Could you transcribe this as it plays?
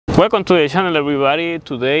Welcome to the channel, everybody.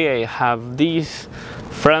 Today I have this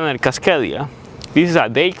Freightliner Cascadia. This is a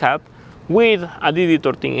day cab with a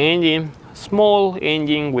DD13 engine, small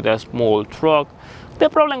engine with a small truck.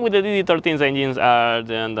 The problem with the DD13 engines are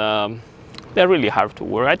that they're really hard to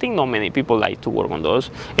work. I think not many people like to work on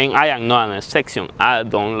those, and I am not an exception. I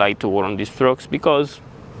don't like to work on these trucks because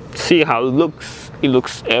see how it looks. It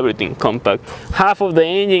looks everything compact. Half of the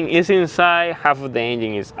engine is inside, half of the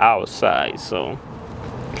engine is outside, so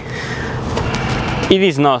it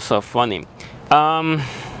is not so funny. The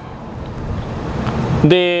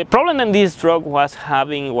problem that this truck was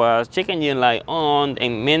having was check engine light on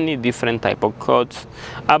and many different type of codes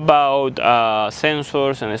about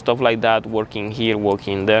sensors and stuff like that, working here,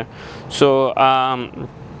 working there. So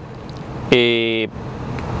we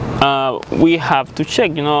have to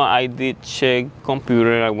check, you know, I did check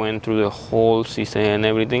computer, I went through the whole system and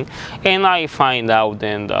everything, and I find out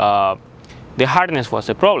then the harness was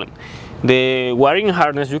the problem. The wiring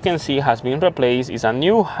harness, you can see, has been replaced. It's a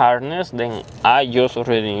new harness then I just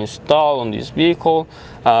already installed on this vehicle.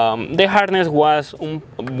 The harness was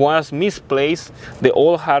misplaced. The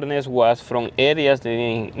old harness was from areas that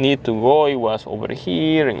didn't need to go. It was over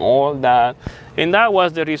here and all that, and that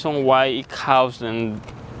was the reason why it caused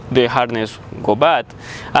the harness go bad.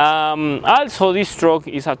 Also, this truck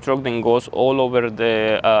is a truck that goes all over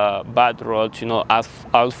the bad roads, you know,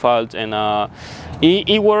 asphalt, and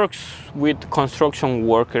it works with construction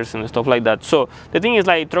workers and stuff like that. So the thing is,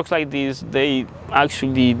 like, trucks like this, they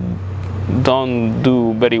actually don't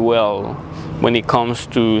do very well when it comes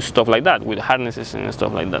to stuff like that with harnesses and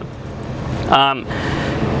stuff like that.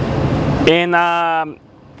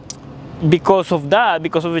 Because of that,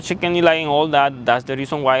 because of the chicken light and all that, that's the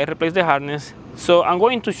reason why I replaced the harness. So I'm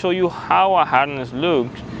going to show you how a harness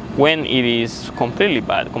looks when it is completely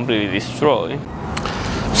bad, completely destroyed.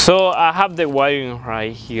 So I have the wiring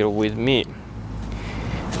right here with me.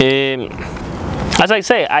 As I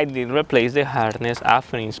say, I did replace the harness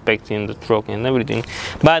after inspecting the truck and everything.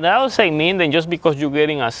 But that doesn't mean that just because you're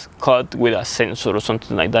getting a cut with a sensor or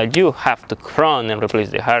something like that, you have to run and replace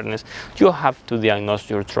the harness. You have to diagnose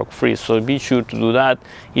your truck free. So be sure to do that.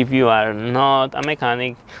 If you are not a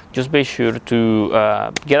mechanic, just be sure to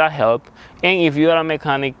get a help. And if you are a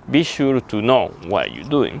mechanic, be sure to know what you're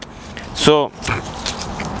doing. So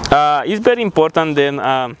it's very important then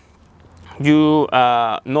you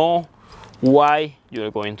know why you're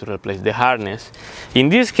going to replace the harness. In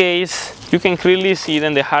this case, you can clearly see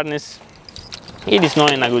that the harness, it is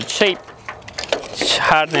not in a good shape.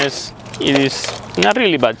 Harness, it is in a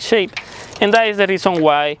really bad shape, and that is the reason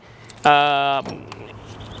why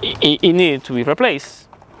it needed to be replaced,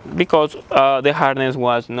 because the harness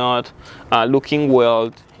was not looking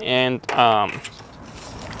well,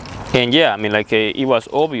 and yeah, I mean, like, it was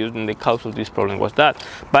obvious, and the cause of this problem was that.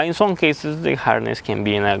 But in some cases, the harness can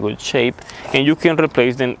be in a good shape, and you can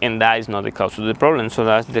replace them, and that is not the cause of the problem. So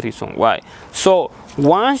that's the reason why. So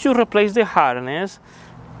once you replace the harness,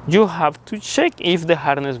 you have to check if the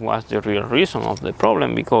harness was the real reason of the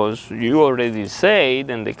problem, because you already said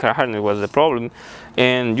that the harness was the problem,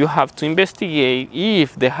 and you have to investigate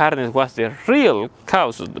if the harness was the real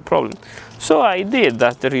cause of the problem. So I did.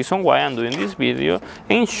 That's the reason why I'm doing this video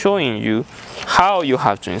and showing you how you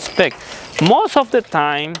have to inspect. Most of the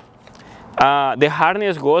time, the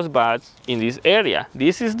harness goes bad in this area.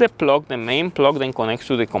 This is the plug, the main plug that connects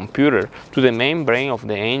to the computer, to the main brain of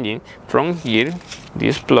the engine. From here,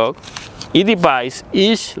 this plug, it divides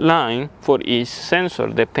each line for each sensor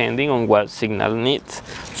depending on what signal needs.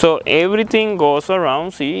 So everything goes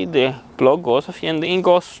around. See, the plug goes and it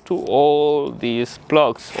goes to all these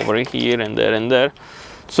plugs over here and there and there.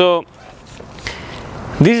 So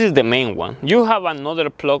this is the main one. You have another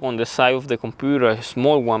plug on the side of the computer, a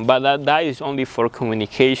small one, but that is only for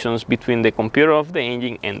communications between the computer of the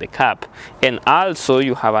engine and the cab. And also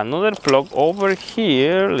you have another plug over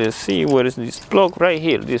here. Let's see, where is this plug? Right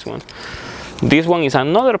here, this one. This one is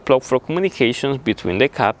another plug for communications between the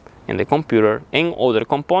cab and the computer and other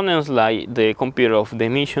components like the computer of the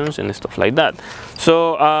emissions and stuff like that.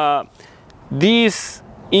 So this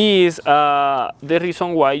is the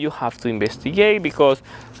reason why you have to investigate, because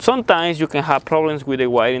sometimes you can have problems with the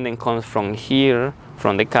wiring that comes from here,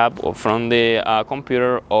 from the cab, or from the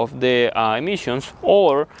computer of the emissions,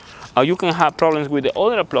 or you can have problems with the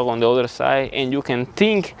other plug on the other side, and you can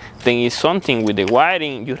think there is something with the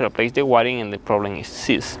wiring. You replace the wiring and the problem is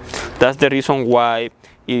ceased. That's the reason why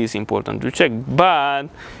it is important to check. But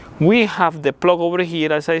we have the plug over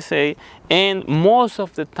here, as I say, and most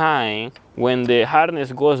of the time when the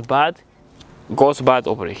harness goes bad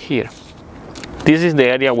over here. This is the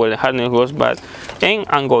area where the harness goes bad, and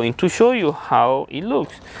I'm going to show you how it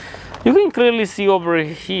looks. You can clearly see over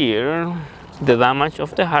here the damage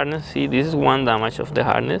of the harness. See, this is one damage of the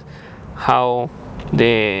harness, how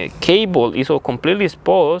the cable is so completely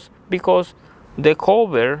exposed because the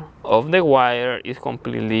cover of the wire is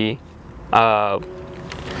completely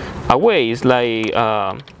away. It's like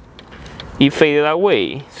it faded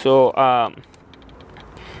away. So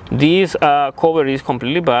this cover is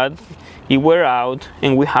completely bad. It wear out,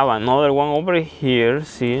 and we have another one over here.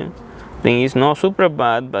 See, then it's not super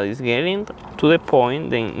bad, but it's getting to the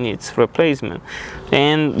point then it needs replacement,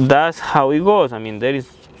 and that's how it goes. I mean, there is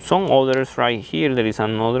some others right here. There is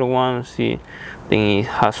another one. See, then it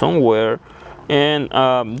has some wear, and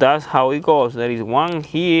that's how it goes. There is one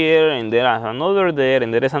here, and there is another there,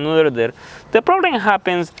 and there is another there. The problem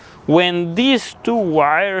happens when these two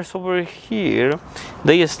wires over here,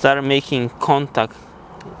 they start making contact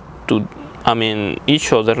to, I mean,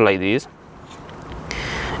 each other like this.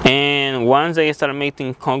 And once they start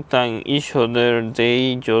making contact with each other,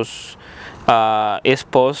 they just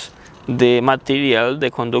expose the material, the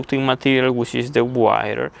conducting material, which is the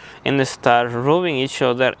wire, and they start rubbing each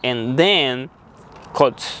other, and then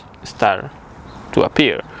cuts start to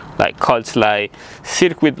appear, like cuts like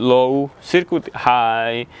circuit low, circuit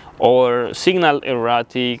high, or signal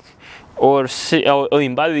erratic, or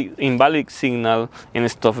invalid signal,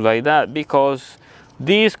 and stuff like that, because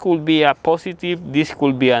this could be a positive, this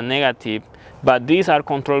could be a negative, but these are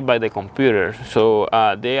controlled by the computer, so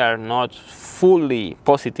they are not fully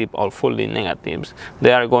positive or fully negatives.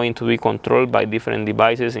 They are going to be controlled by different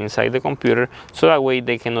devices inside the computer, so that way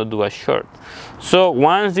they cannot do a short. So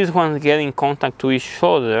once these ones get in contact to each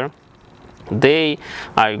other, they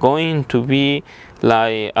are going to be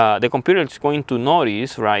like, the computer is going to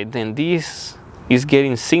notice, right, then this is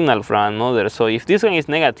getting signal from another. So if this one is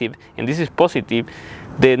negative and this is positive,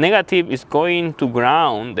 the negative is going to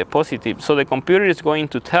ground the positive. So the computer is going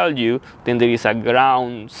to tell you then there is a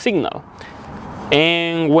ground signal.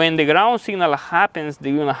 And when the ground signal happens,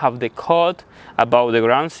 you're gonna have the code about the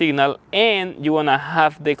ground signal, and you're gonna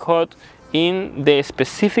have the code in the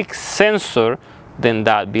specific sensor then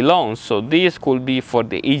that belongs. So this could be for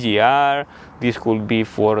the EGR, this could be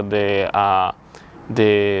for the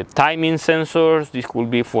timing sensors, this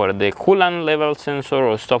could be for the coolant level sensor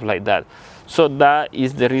or stuff like that. So that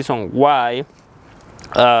is the reason why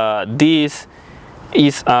this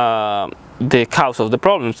is the cause of the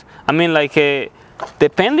problems. I mean, like,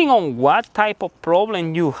 depending on what type of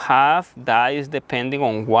problem you have, that is depending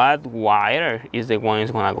on what wire is the one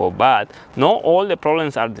is gonna go bad. Not all the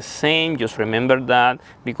problems are the same, just remember that,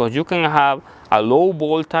 because you can have a low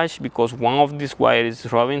voltage because one of these wires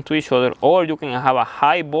is rubbing to each other, or you can have a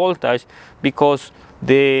high voltage because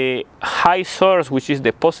the high source, which is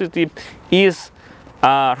the positive, is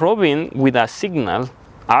rubbing with a signal.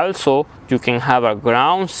 Also, you can have a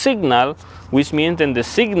ground signal, which means then the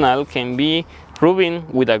signal can be rubbing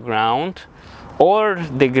with a ground, or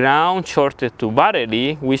the ground shorted to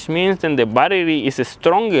battery, which means then the battery is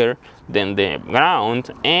stronger than the ground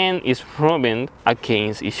and is rubbing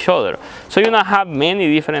against each other. So you now have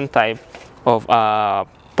many different types of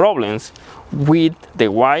problems with the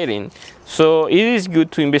wiring. So it is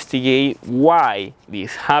good to investigate why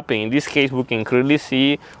this happened. In this case, we can clearly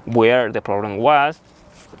see where the problem was.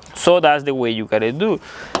 So that's the way you gotta do.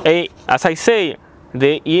 As I say,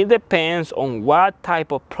 it depends on what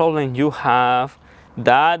type of problem you have.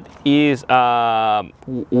 That is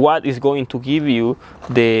what is going to give you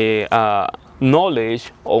the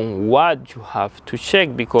knowledge on what you have to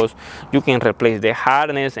check, because you can replace the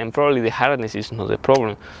harness and probably the harness is not the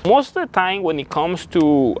problem. Most of the time when it comes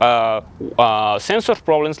to sensor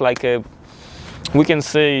problems, like we can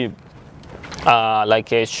say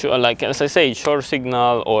like as I say, short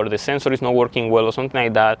signal, or the sensor is not working well or something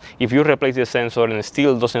like that, if you replace the sensor and it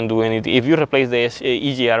still doesn't do anything, if you replace the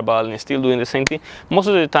EGR valve and it's still doing the same thing, most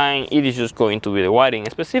of the time it is just going to be the wiring,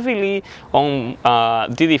 specifically on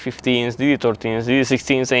DD15s, DD13s,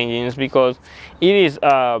 DD16 engines, because it is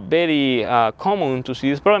very common to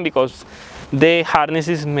see this problem, because the harness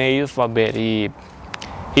is made of a very,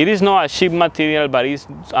 it is not a cheap material, but it's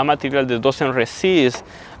a material that doesn't resist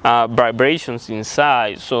vibrations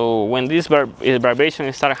inside. So when these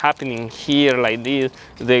vibrations start happening here like this,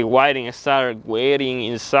 the wiring start wearing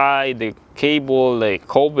inside, the cable, the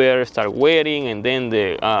cover start wearing, and then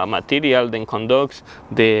the material then conducts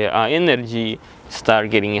the energy start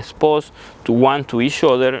getting exposed to each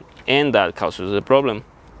other, and that causes the problem.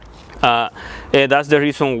 That's the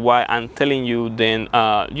reason why I'm telling you then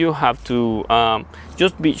you have to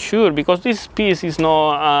just be sure, because this piece is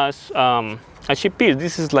not a cheap piece.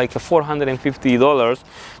 This is like a $450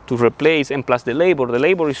 to replace, and plus the labor. The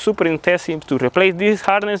labor is super intensive to replace this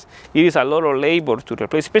harness. It is a lot of labor to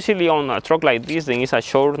replace, especially on a truck like this. Then it's a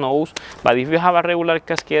short nose. But if you have a regular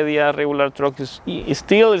cascadia, regular truck, it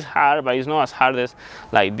still is hard, but it's not as hard as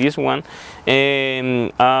like this one.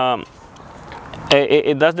 And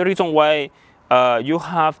that's the reason why you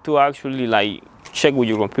have to actually like check with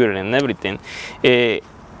your computer and everything.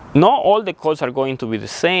 Not all the codes are going to be the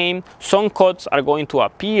same. Some codes are going to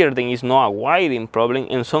appear, then it's not a wiring problem,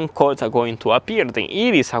 and some codes are going to appear, then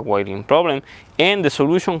it is a wiring problem, and the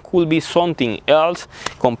solution could be something else,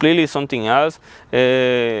 completely something else.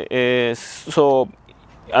 So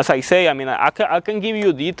as I say, I mean, I can give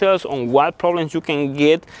you details on what problems you can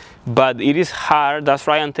get, but it is hard. That's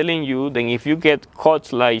why I'm telling you. Then if you get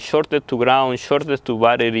codes like shorted to ground, shorted to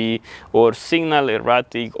battery, or signal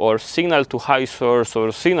erratic, or signal to high source,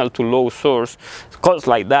 or signal to low source, codes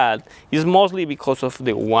like that, it's mostly because of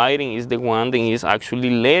the wiring is the one that is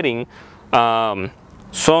actually letting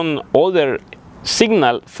some other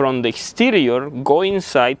signal from the exterior go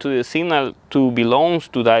inside to the signal to belongs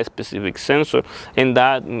to that specific sensor, and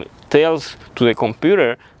that tells to the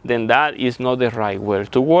computer then that is not the right way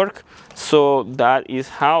to work. So that is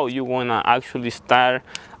how you want to actually start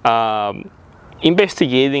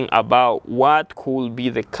investigating about what could be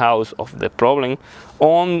the cause of the problem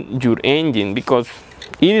on your engine, because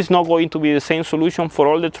it is not going to be the same solution for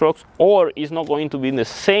all the trucks, or it's not going to be the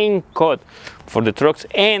same code for the trucks,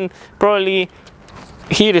 and probably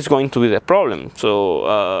here is going to be the problem.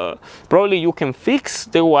 So probably you can fix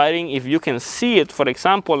the wiring if you can see it. For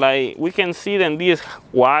example, like we can see that this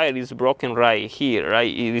wire is broken right here,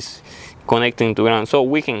 right? It is connecting to ground. So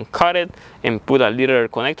we can cut it and put a little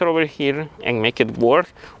connector over here and make it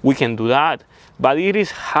work. We can do that. But it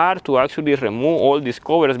is hard to actually remove all these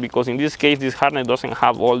covers, because in this case this harness doesn't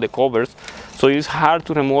have all the covers. So it's hard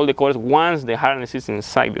to remove all the covers once the harness is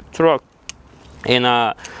inside the truck.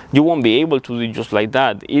 And you won't be able to do just like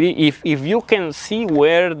that. If you can see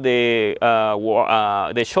where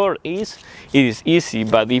the short is, it is easy.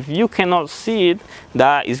 But if you cannot see it,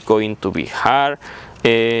 that is going to be hard.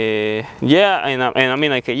 Yeah, and I mean,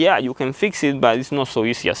 like, yeah, you can fix it, but it's not so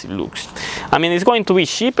easy as it looks. I mean, it's going to be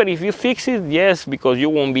cheaper if you fix it, yes, because you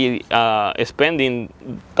won't be spending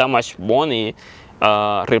that much money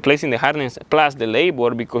replacing the harness plus the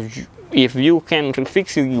labor, because if you can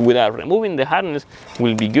fix it without removing the harness,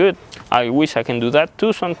 will be good. I wish I can do that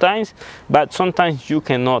too sometimes, but sometimes you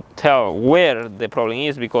cannot tell where the problem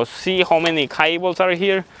is, because see how many cables are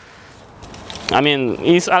here. I mean,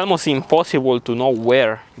 it's almost impossible to know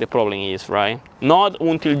where the problem is, right? Not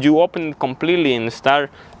until you open it completely and start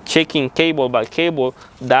checking cable by cable,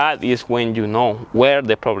 that is when you know where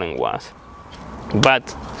the problem was.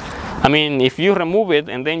 But I mean, if you remove it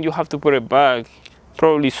and then you have to put it back,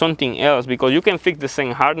 probably something else, because you can fix the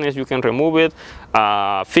same harness, you can remove it,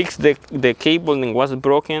 fix the cable that was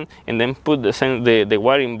broken, and then put the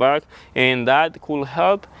wiring back, and that could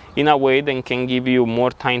help in a way that can give you more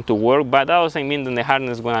time to work. But that doesn't mean that the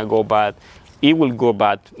harness is gonna go bad. It will go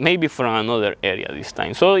bad, maybe from another area this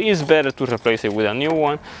time. So it's better to replace it with a new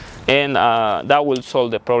one, and that will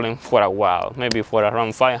solve the problem for a while, maybe for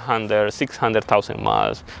around 500, 600,000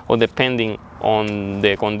 miles, or depending on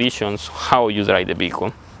the conditions, how you drive the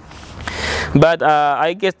vehicle. But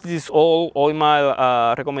I guess this is all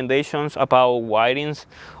my recommendations about wirings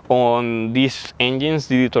on these engines,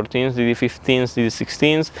 DD13s, DD15s,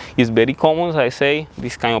 DD16s. It's very common, as I say,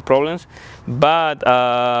 these kind of problems. But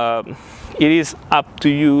it is up to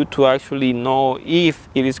you to actually know if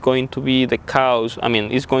it is going to be the cause. I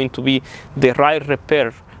mean, it's going to be the right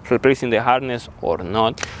repair, replacing the harness or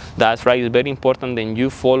not. That's right, it's very important that you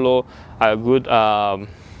follow a good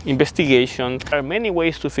investigation. There are many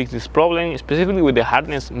ways to fix this problem, specifically with the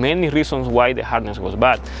harness, many reasons why the harness was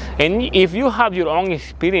bad. And if you have your own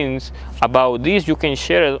experience about this, you can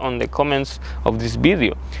share it on the comments of this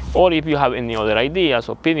video. Or if you have any other ideas,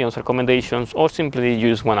 opinions, recommendations, or simply you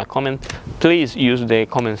just want to comment, please use the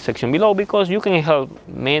comment section below, because you can help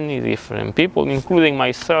many different people, including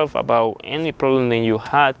myself, about any problem that you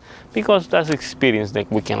had, because that's experience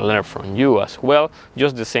that we can learn from you as well,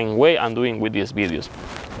 just the same way I'm doing with these videos.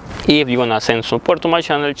 If you want to send support to my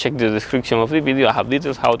channel, check the description of the video. I have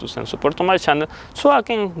details how to send support to my channel, so I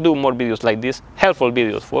can do more videos like this, helpful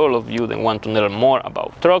videos for all of you that want to learn more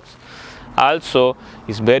about trucks. Also,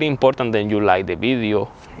 it's very important that you like the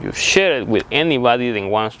video, you share it with anybody that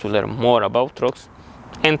wants to learn more about trucks,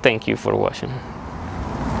 and thank you for watching.